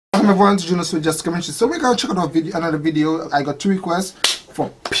Welcome everyone to Junosuede, just mentioned. So we're gonna check out another video. I got 2 requests for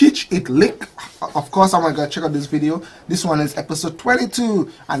PEACH EAT LAEK. Of course, I'm gonna check out this video. This one is episode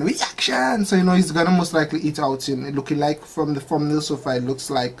 22 and reaction. So you know he's gonna most likely eat out in looking like from the thumbnail so far. It looks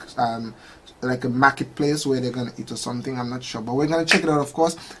like a marketplace where they're gonna eat or something. I'm not sure, but we're gonna check it out. Of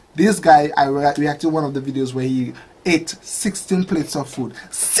course, this guy, I reacted to one of the videos where he ate 16 plates of food.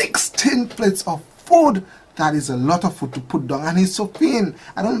 16 plates of food. That is a lot of food to put down, and he's so thin.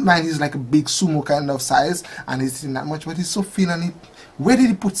 I don't mind he's like a big sumo kind of size and he's eating that much, but he's so thin. And where did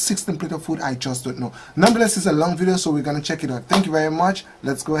he put 16 plates of food? I just don't know. Nonetheless, it's a long video, so we're gonna check it out. Thank you very much.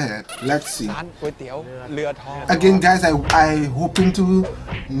 Let's go ahead. Let's see. Again, guys, I hoping to,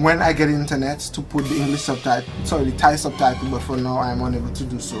 when I get internet, to put the English subtitle, sorry, the Thai subtitle, but for now I'm unable to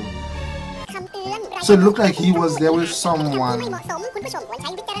do so. So it looked like he was there with someone.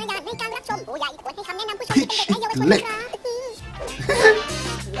 PEACH EAT LAEK.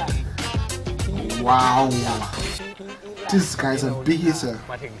 Wow. This guy's a big eater.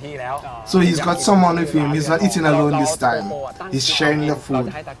 So he's got someone with him. He's not eating alone this time. He's sharing the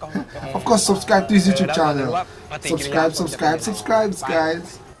food. Of course, subscribe to his YouTube channel. Subscribe,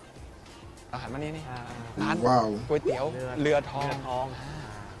 guys. Wow.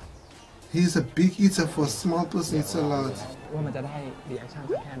 He's a big eater. For a small person, it's a lot.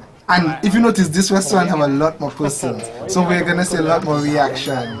 And if you notice, this restaurant have a lot more persons, so we're gonna see a lot more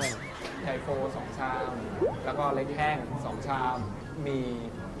reactions.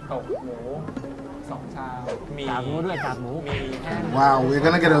 Wow, we're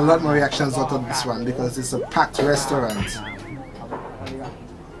gonna get a lot more reactions out of this one because it's a packed restaurant.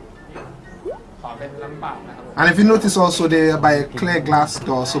 And if you notice also, they are by a clear glass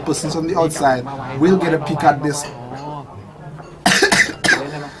door, so persons on the outside will get a peek at this.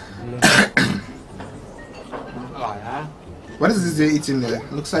 What is this they're eating there?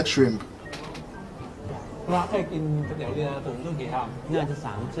 Looks like shrimp. It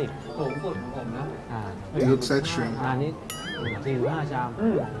looks like shrimp.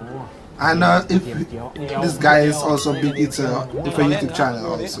 And if this guy is also a big eater for YouTube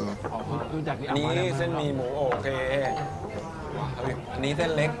channel also.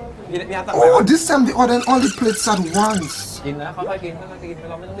 Oh, this time they ordered all the plates at once.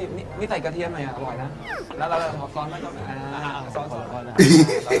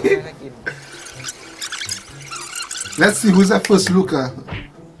 Let's see who's the first looker.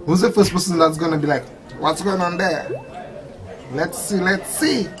 Who's the first person that's gonna be like, what's going on there? Let's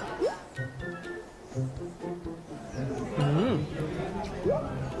see.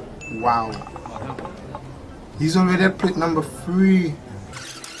 Wow. He's already at plate number 3.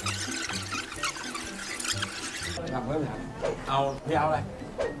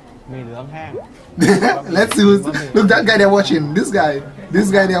 Let's see who's, look, that guy they're watching. This guy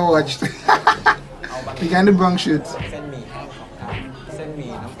they watched. The guy in the brown shirt.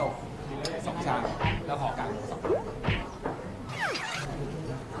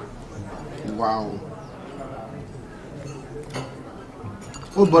 Wow.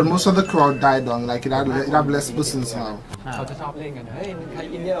 Oh, but most of the crowd died down. Like it had less persons now.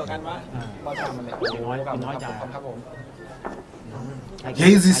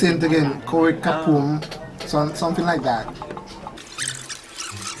 Hazy scent again, Koi Kapum, something like that.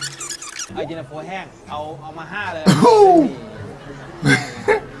 Oh!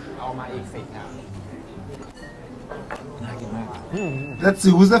 Let's see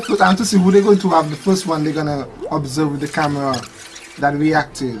who's the first. I want to see who they're going to have the first one they're gonna observe with the camera that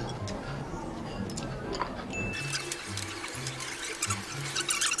reacted.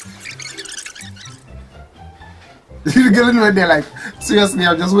 You're getting right there like, seriously,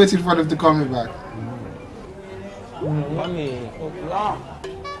 I'm just waiting for them to call me back.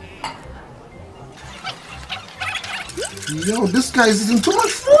 Yo, this guy is eating too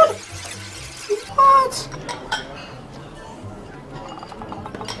much food! What?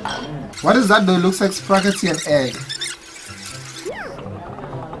 What is that though? It looks like spaghetti and egg.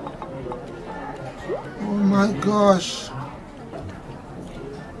 Oh my gosh.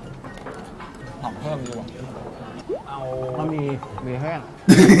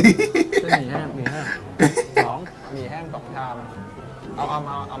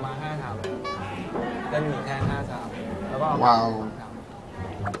 Wow.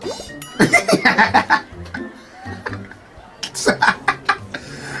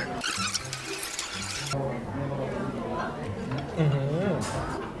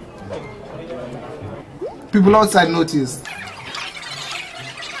 People outside noticed.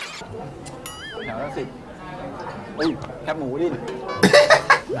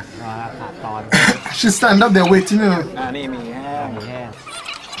 She stand up there waiting, you know.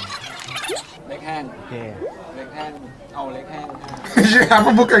 แห้ง โอเค เล็กแห้งเอาเล็กแห้ง You have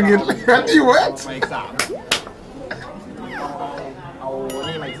a book again. What do you want? มาอีก3เอา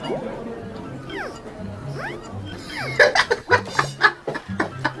นี่มาอีก2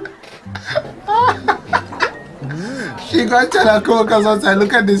 She got China Coco's outside.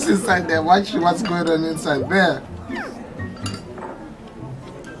 Look at this inside there. Watch what's going on inside there.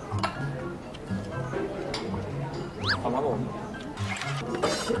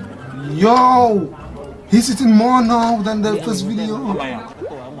 Yo, he's eating more now than the first video.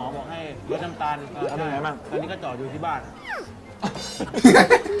 ตัวหมอบอกให้ลดน้ำตาลเป็นไงบ้างตอนนี้ก็จอดอยู่ที่บ้าน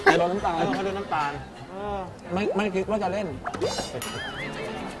ลดน้ำตาล เขาลดน้ำตาลไม่คิดว่าจะเล่น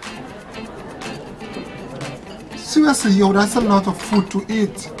Seriously, yo, that's a lot of food to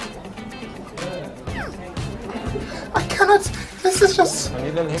eat. I cannot. This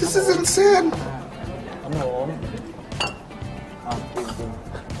is insane.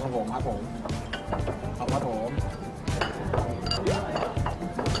 ครับผมครับผมครับผม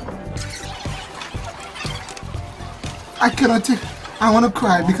I cannot take. I want to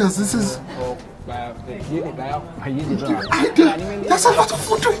cry because this is. แบบ20แล้วไป20แล้ว That's a lot of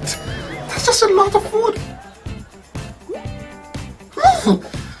food to eat. That's just a lot of food.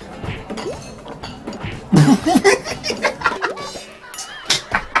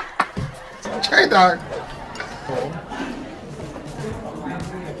 Try that.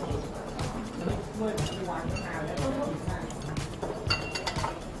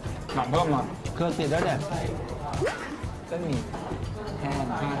 หนักเพิ่มหน่อย เครื่องติดแล้วเนี่ย เส้นหมี่แห้ง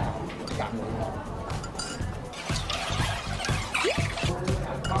กากหมู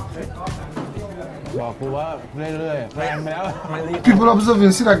บอกกูว่าเรื่อยๆแรงไปแล้วมันรีบ People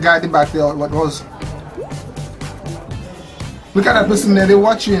observing. See that guy in the back there. What was? Look at that person there. They're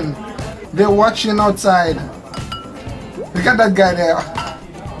watching. They're watching outside. Look at that guy there.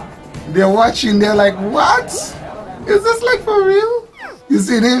 They're watching. They're like, what? Is this like for real? You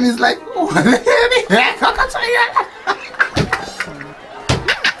see him? He's like, what the heck? Look at that guy.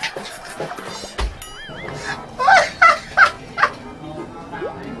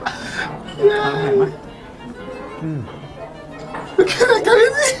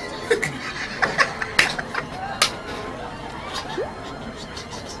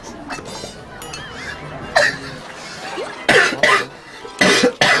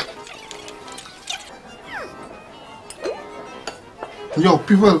 Yo,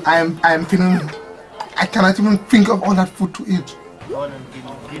 people, I am feeling. I cannot even think of all that food to eat.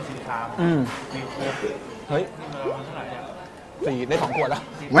 เฮ้ย4ได้2 ขวดแล้ว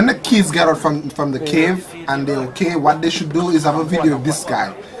When the kids get out from the cave and they're okay, what they should do is have a video of this guy,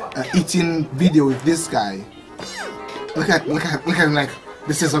 eating video with this guy. Look at him like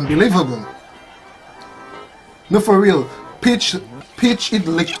this is unbelievable. No, for real. Peach Eat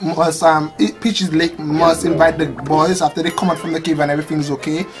Lake must invite the boys after they come out from the cave and everything's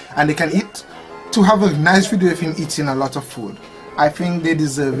okay and they can eat to have a nice video of him eating a lot of food. I think they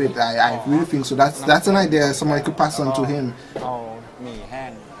deserve it. I really think so. That's an idea somebody could pass on to him. เอาหมี่แห้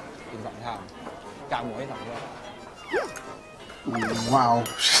งกิน2 ชามกากหมูให้2 ด้วย Wow,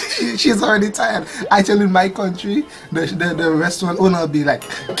 she's already tired. I tell in my country, the restaurant owner will be like,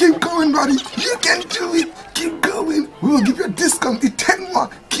 keep going, buddy. You can do it. Keep going. We will give you a discount. Eat 10 more.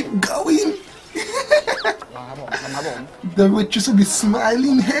 Keep going. ครับผมครับผม The waitress will be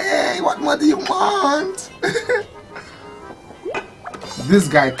smiling. Hey, what more do you want? This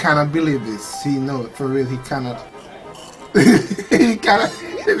guy cannot believe this. He knows for real. He cannot. He cannot.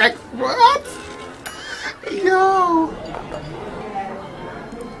 He's like, what? Yo.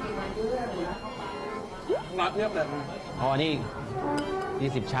 นัดเยอะแบบ อ๋อนี่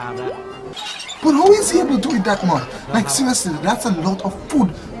20 ชามแล้ว But how is he able to eat that much? Like seriously, that's a lot of food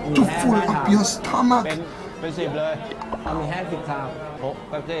to fill up your stomach. เป็น10เลย เอาหมี่แห้ง10 ชาม โอ้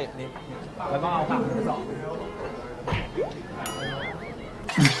แป๊บซี่นี่ แล้วก็เอากากหมู2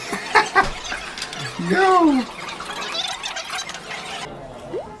 Yo.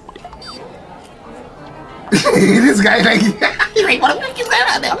 This guy like he's like, what is going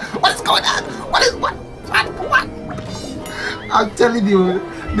on there? What is going on? What? I'm telling you,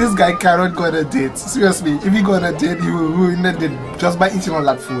 this guy cannot go on a date. Seriously, if he go on a date, he will ruin the date just by eating all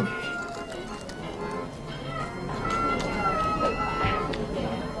that food.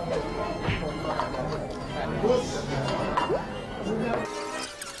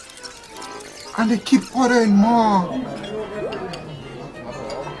 And they keep ordering more.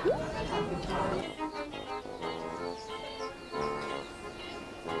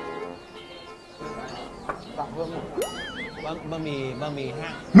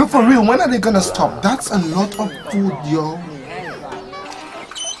 No, for real, when are they gonna stop? That's a lot of food, yo.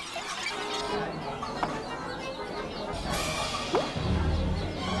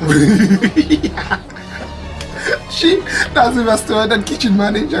 That's the restaurant and kitchen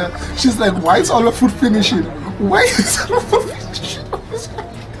manager. She's like, why is all the food finishing? Why is all the food finishing?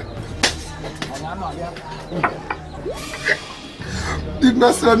 The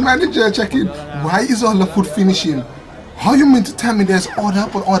restaurant manager checking, why is all the food finishing? How you mean to tell me there's order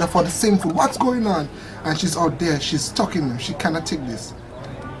upon order for the same food? What's going on? And she's out there, she's talking, she cannot take this.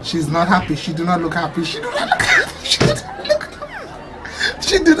 She's not happy, she do not look happy, she do not look happy, she do not look happy.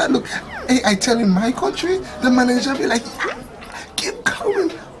 She do not look. Hey, I tell you, in my country, the manager be like, keep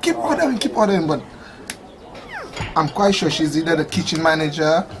coming, keep ordering, but I'm quite sure she's either the kitchen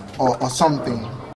manager or something.